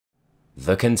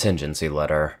The Contingency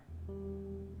Letter.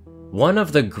 One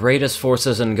of the greatest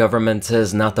forces in government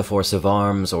is not the force of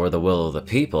arms or the will of the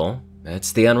people.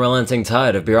 It's the unrelenting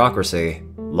tide of bureaucracy.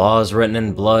 Laws written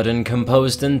in blood and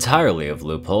composed entirely of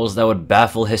loopholes that would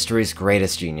baffle history's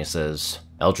greatest geniuses.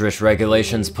 Eldritch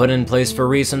regulations put in place for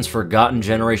reasons forgotten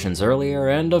generations earlier,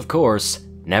 and of course,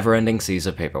 never-ending seas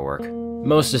of paperwork.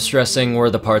 Most distressing were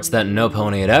the parts that no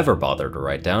pony had ever bothered to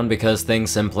write down because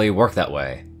things simply work that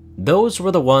way. Those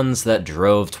were the ones that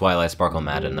drove Twilight Sparkle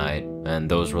mad at night, and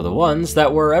those were the ones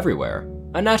that were everywhere.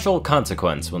 A natural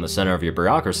consequence when the center of your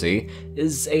bureaucracy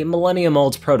is a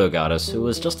millennium-old proto-goddess who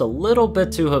was just a little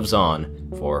bit too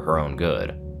hooves-on for her own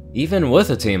good. Even with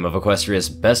a team of Equestria's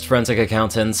best forensic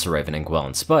accountants, Raven, Inkwell,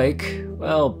 and Spike,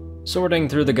 well, sorting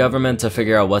through the government to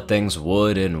figure out what things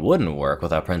would and wouldn't work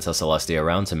without Princess Celestia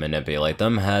around to manipulate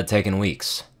them had taken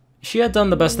weeks. She had done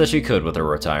the best that she could with her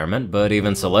retirement, but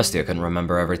even Celestia couldn't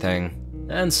remember everything.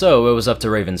 And so it was up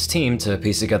to Raven's team to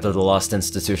piece together the lost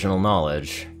institutional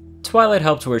knowledge. Twilight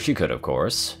helped where she could, of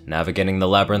course. Navigating the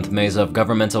labyrinth maze of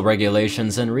governmental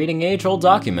regulations and reading age-old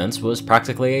documents was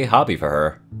practically a hobby for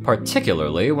her.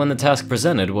 Particularly when the task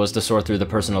presented was to sort through the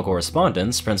personal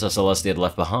correspondence Princess Celestia had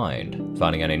left behind,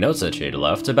 finding any notes that she'd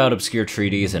left about obscure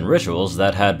treaties and rituals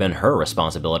that had been her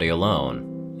responsibility alone.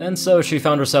 And so she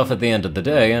found herself at the end of the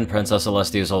day in Princess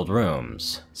Celestia's old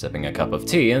rooms, sipping a cup of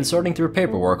tea and sorting through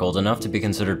paperwork old enough to be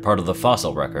considered part of the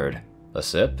fossil record. A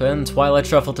sip, and Twilight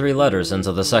shuffled 3 letters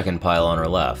into the second pile on her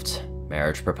left.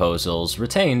 Marriage proposals,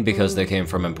 retained because they came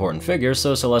from important figures,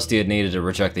 so Celestia needed to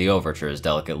reject the overtures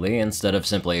delicately instead of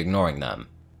simply ignoring them.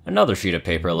 Another sheet of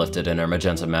paper lifted in her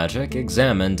magenta magic,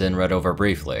 examined and read over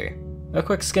briefly. A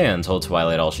quick scan told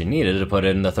Twilight all she needed to put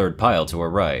it in the third pile to her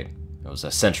right. It was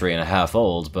a century and a half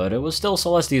old, but it was still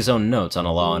Celestia's own notes on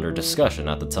a law under discussion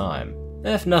at the time.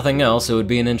 If nothing else, it would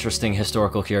be an interesting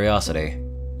historical curiosity.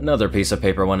 Another piece of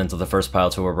paper went into the first pile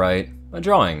to her right, a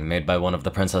drawing made by one of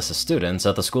the princess's students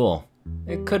at the school.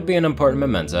 It could be an important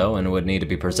memento and would need to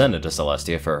be presented to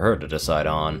Celestia for her to decide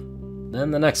on.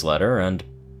 Then the next letter, and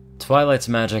Twilight's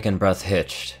magic and breath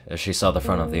hitched as she saw the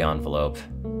front of the envelope.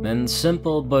 In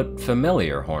simple but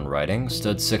familiar horn writing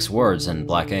stood 6 words in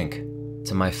black ink.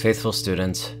 To my faithful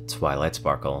student, Twilight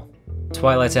Sparkle.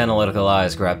 Twilight's analytical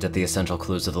eyes grabbed at the essential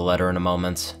clues of the letter in a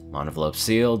moment. Envelope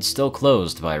sealed, still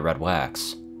closed by red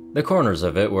wax. The corners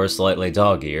of it were slightly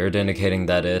dog-eared, indicating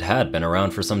that it had been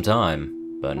around for some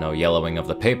time, but no yellowing of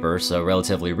the paper, so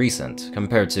relatively recent,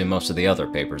 compared to most of the other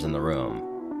papers in the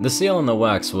room. The seal on the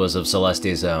wax was of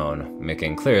Celestia's own,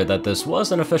 making clear that this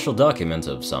was an official document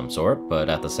of some sort, but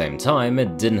at the same time,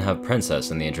 it didn't have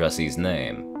Princess in the addressee's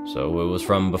name, so it was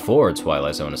from before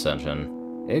Twilight's own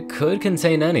ascension. It could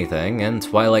contain anything, and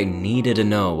Twilight needed to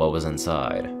know what was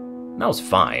inside. That was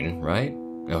fine, right?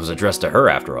 It was addressed to her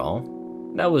after all.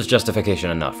 That was justification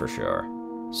enough for sure.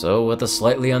 So with a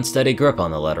slightly unsteady grip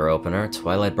on the letter opener,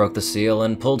 Twilight broke the seal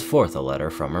and pulled forth a letter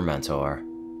from her mentor.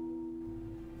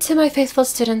 To my faithful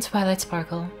student, Twilight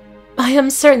Sparkle, I am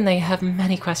certain that you have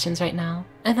many questions right now,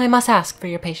 and I must ask for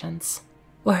your patience.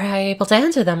 Were I able to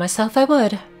answer them myself, I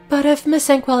would. But if Miss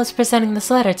Inkwell is presenting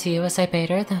this letter to you as I bade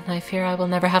her, then I fear I will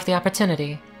never have the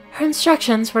opportunity. Her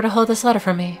instructions were to hold this letter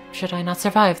from me, should I not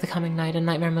survive the coming night in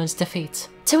Nightmare Moon's defeat,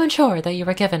 to ensure that you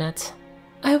were given it.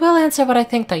 I will answer what I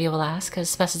think that you will ask,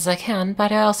 as best as I can,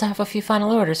 but I also have a few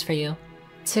final orders for you.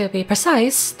 To be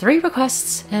precise, 3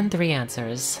 requests and 3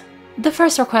 answers. The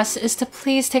first request is to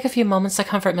please take a few moments to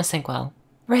comfort Miss Inkwell.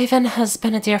 Raven has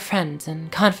been a dear friend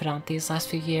and confidant these last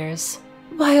few years.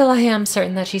 While I am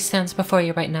certain that she stands before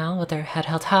you right now with her head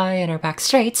held high and her back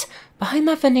straight, behind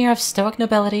that veneer of stoic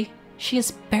nobility, she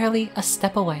is barely a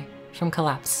step away from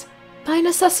collapse. By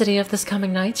necessity of this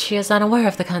coming night, she is unaware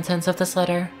of the contents of this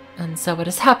letter, and so what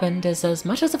has happened is as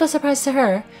much of a surprise to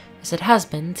her as it has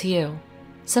been to you.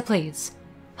 So please,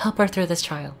 help her through this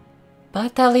trial.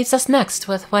 But that leaves us next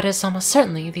with what is almost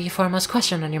certainly the foremost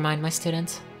question on your mind, my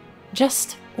student.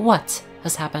 Just what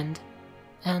has happened?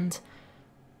 And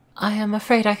I am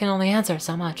afraid I can only answer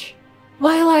so much.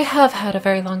 While I have had a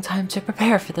very long time to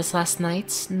prepare for this last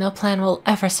night, no plan will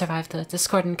ever survive the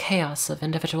discordant chaos of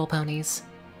individual ponies.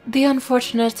 The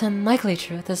unfortunate and likely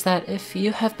truth is that if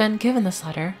you have been given this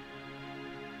letter,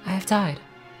 I have died.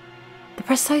 The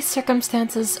precise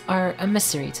circumstances are a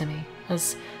mystery to me,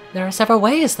 as there are several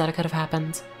ways that it could have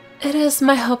happened. It is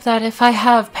my hope that if I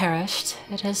have perished,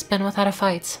 it has been without a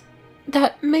fight.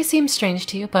 That may seem strange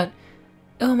to you, but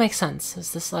it will make sense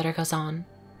as this letter goes on.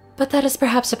 But that is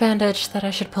perhaps a bandage that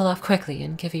I should pull off quickly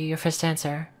and give you your first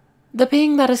answer. The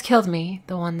being that has killed me,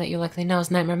 the one that you likely know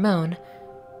as Nightmare Moon,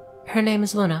 her name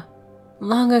is Luna.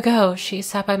 Long ago, she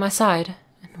sat by my side,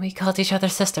 and we called each other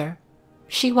sister.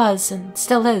 She was, and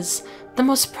still is, the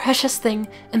most precious thing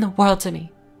in the world to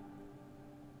me.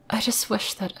 I just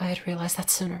wish that I had realized that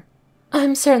sooner.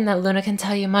 I'm certain that Luna can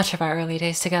tell you much of our early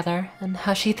days together, and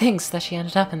how she thinks that she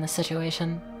ended up in this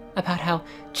situation. About how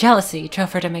jealousy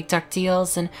drove her to make dark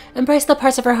deals and embrace the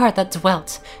parts of her heart that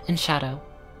dwelt in shadow.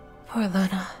 Poor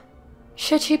Luna.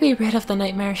 Should she be rid of the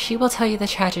nightmare, she will tell you the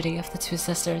tragedy of the two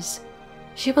sisters.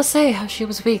 She will say how she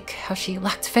was weak, how she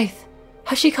lacked faith,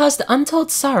 how she caused untold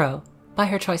sorrow by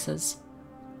her choices.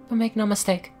 But make no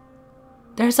mistake,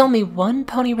 there is only one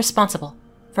pony responsible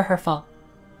for her fall.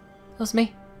 It was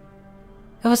me.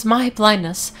 It was my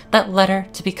blindness that led her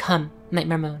to become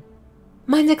Nightmare Moon.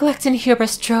 My neglect and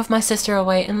hubris drove my sister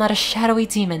away and let a shadowy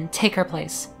demon take her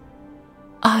place.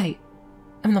 I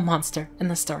am the monster in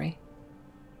this story,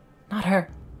 not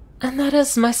her. And that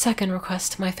is my second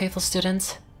request, my faithful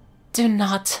student. Do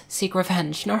not seek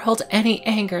revenge, nor hold any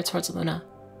anger towards Luna.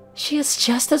 She is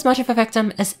just as much of a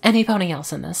victim as any pony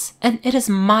else in this, and it is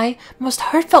my most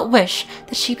heartfelt wish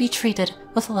that she be treated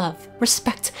with love,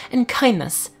 respect, and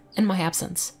kindness in my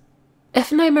absence.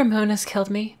 If Nightmare Moon has killed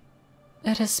me,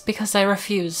 it is because I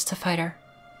refuse to fight her.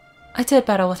 I did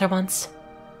battle with her once,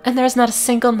 and there is not a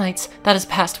single night that has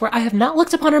passed where I have not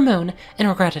looked upon her moon and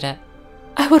regretted it.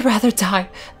 I would rather die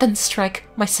than strike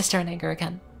my sister in anger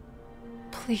again.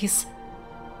 Please,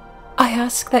 I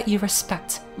ask that you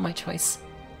respect my choice.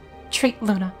 Treat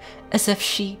Luna as if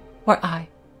she were I.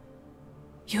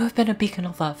 You have been a beacon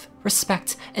of love,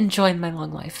 respect, and joy in my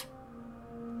long life.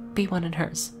 Be one in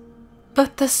hers.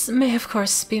 But this may of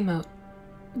course be moot.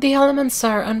 The elements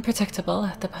are unpredictable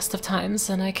at the best of times,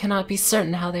 and I cannot be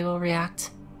certain how they will react.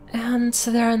 And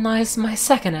therein lies my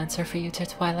second answer for you, dear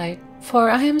Twilight, for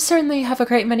I am certain you have a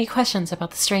great many questions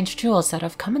about the strange jewels that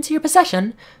have come into your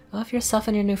possession of yourself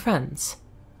and your new friends.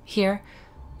 Here,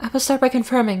 I will start by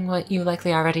confirming what you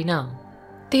likely already know.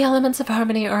 The elements of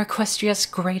harmony are Equestria's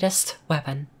greatest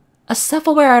weapon, a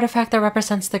self-aware artifact that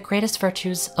represents the greatest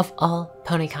virtues of all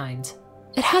pony kind.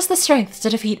 It has the strength to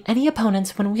defeat any opponent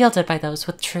when wielded by those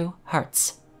with true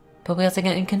hearts. But wielding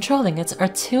it and controlling it are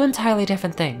two entirely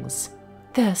different things.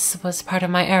 This was part of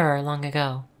my error long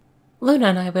ago. Luna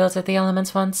and I wielded the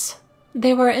elements once.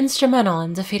 They were instrumental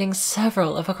in defeating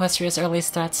several of Equestria's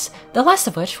earliest threats, the last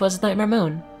of which was Nightmare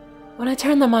Moon. When I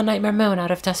turned them on Nightmare Moon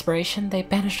out of desperation, they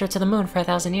banished her to the moon for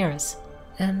 1,000 years.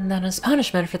 And then as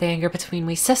punishment for the anger between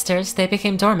we sisters, they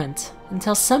became dormant,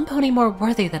 until some pony more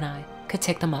worthy than I could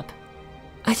take them up.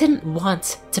 I didn't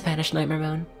want to banish Nightmare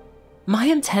Moon. My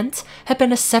intent had been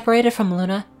to separate it from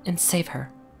Luna and save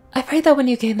her. I prayed that when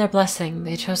you gained their blessing,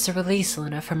 they chose to release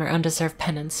Luna from her undeserved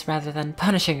penance rather than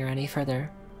punishing her any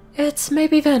further. It may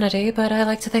be vanity, but I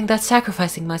like to think that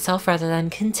sacrificing myself rather than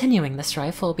continuing the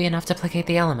strife will be enough to placate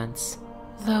the elements.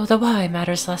 Though the why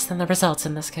matters less than the results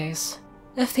in this case.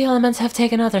 If the elements have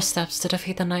taken other steps to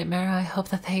defeat the nightmare, I hope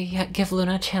that they yet give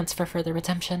Luna a chance for further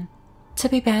redemption. To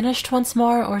be banished once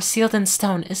more or sealed in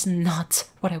stone is not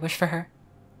what I wish for her.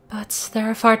 But there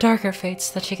are far darker fates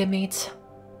that she can meet.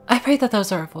 I pray that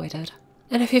those are avoided.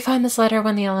 And if you find this letter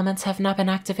when the elements have not been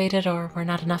activated or were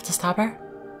not enough to stop her,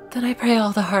 then I pray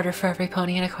all the harder for every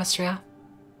pony in Equestria.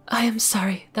 I am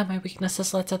sorry that my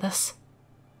weaknesses led to this.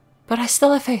 But I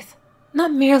still have faith,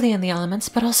 not merely in the elements,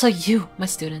 but also you, my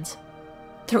student.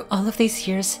 Through all of these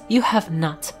years, you have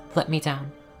not let me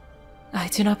down. I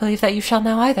do not believe that you shall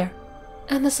now either.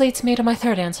 And this leads me to my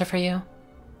third answer for you.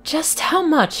 Just how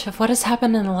much of what has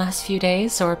happened in the last few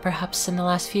days, or perhaps in the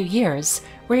last few years,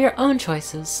 were your own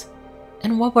choices?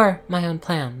 And what were my own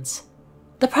plans?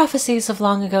 The prophecies of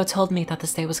long ago told me that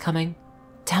this day was coming.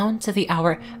 Down to the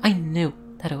hour, I knew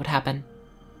that it would happen.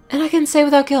 And I can say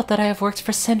without guilt that I have worked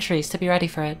for centuries to be ready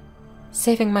for it.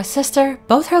 Saving my sister,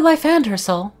 both her life and her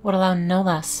soul, would allow no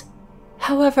less.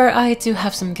 However, I do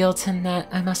have some guilt in that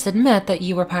I must admit that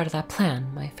you were part of that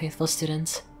plan, my faithful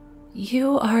student.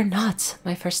 You are not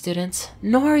my first student,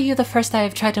 nor are you the first I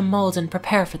have tried to mold and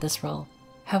prepare for this role.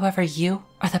 However, you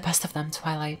are the best of them,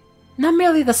 Twilight. Not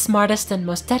merely the smartest and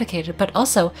most dedicated, but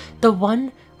also the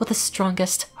one with the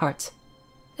strongest heart.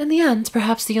 In the end,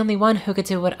 perhaps the only one who could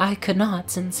do what I could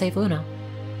not and save Luna.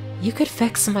 You could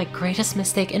fix my greatest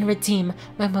mistake and redeem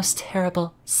my most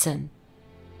terrible sin.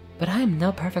 But I am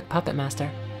no perfect puppet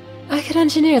master. I could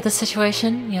engineer the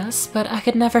situation, yes, but I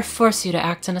could never force you to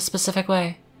act in a specific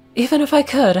way. Even if I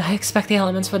could, I expect the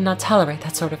elements would not tolerate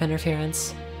that sort of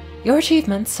interference. Your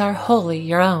achievements are wholly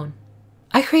your own.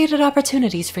 I created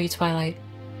opportunities for you, Twilight.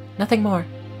 Nothing more.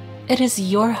 It is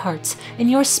your hearts and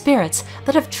your spirits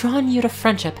that have drawn you to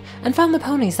friendship and found the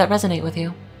ponies that resonate with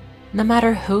you. No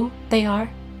matter who they are,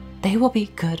 they will be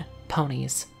good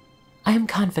ponies. I am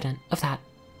confident of that.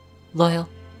 Loyal,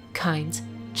 kind,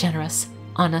 generous,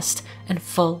 honest, and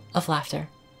full of laughter.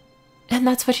 And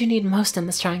that's what you need most in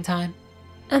this trying time.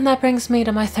 And that brings me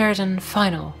to my third and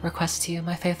final request to you,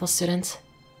 my faithful student.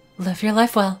 Live your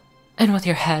life well, and with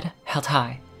your head held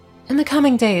high. In the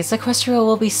coming days, Equestria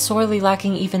will be sorely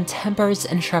lacking even tempers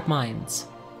and sharp minds.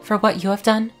 For what you have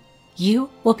done, you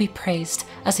will be praised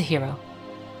as a hero.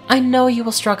 I know you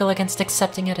will struggle against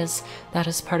accepting it as that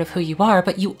is part of who you are,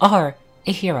 but you are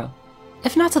a hero.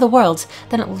 If not to the world,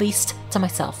 then at least to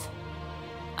myself.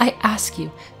 I ask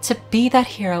you to be that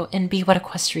hero and be what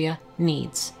Equestria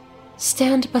needs.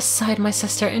 Stand beside my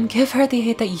sister and give her the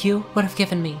aid that you would have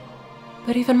given me.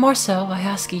 But even more so, I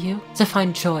ask you to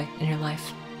find joy in your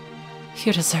life.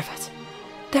 You deserve it.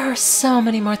 There are so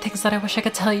many more things that I wish I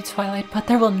could tell you, Twilight, but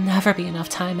there will never be enough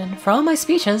time, and for all my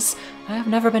speeches, I have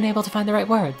never been able to find the right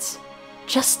words.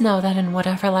 Just know that in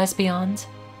whatever lies beyond,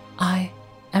 I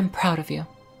am proud of you.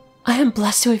 I am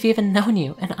blessed to have even known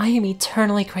you, and I am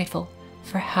eternally grateful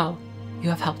for how you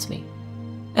have helped me.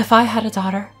 If I had a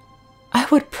daughter, I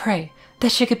would pray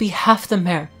that she could be half the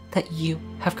mare that you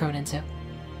have grown into.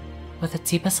 With the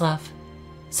deepest love,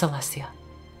 Celestia.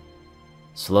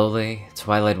 Slowly,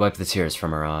 Twilight wiped the tears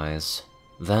from her eyes.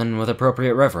 Then, with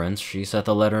appropriate reverence, she set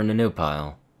the letter in a new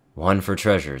pile, one for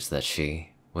treasures that she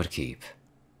would keep.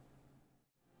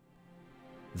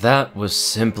 That was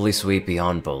simply sweet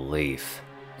beyond belief.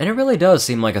 And it really does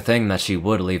seem like a thing that she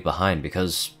would leave behind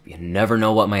because you never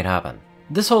know what might happen.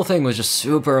 This whole thing was just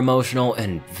super emotional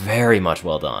and very much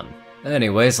well done.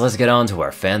 Anyways, let's get on to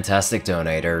our fantastic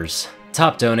donators.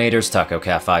 Top donators: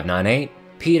 TacoCat598,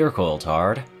 Peter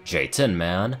Coulthard, J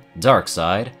Tinman,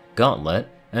 Darkside, Gauntlet,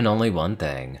 and Only One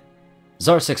Thing.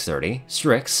 Zar630,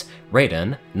 Strix,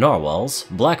 Rayden, Narwhals,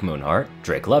 Blackmoonheart,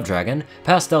 Drake Lovedragon,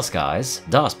 Pastel Skies,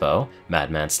 Dospo,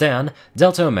 Madman Stann,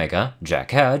 Delta Omega,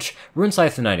 Jack Hadge,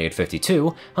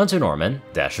 RuneScythe9852, Hunter Norman,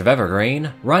 Dash of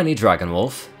Evergreen, Rhynie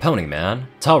Dragonwolf, Ponyman,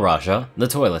 Talrasha, The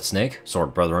Toilet Snake,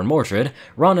 Sword Brother and Mordred,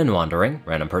 Ronin Wandering,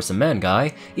 Random Person Man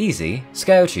Guy, Easy,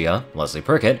 Skyochia, Leslie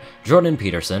Prickett, Jordan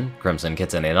Peterson, Crimson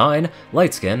Kitten 9,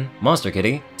 Lightskin, Monster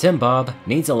Kitty, Tim Bob,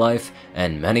 Needs a Life,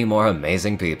 and many more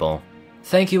amazing people.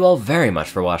 Thank you all very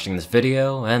much for watching this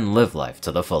video, and live life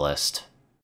to the fullest.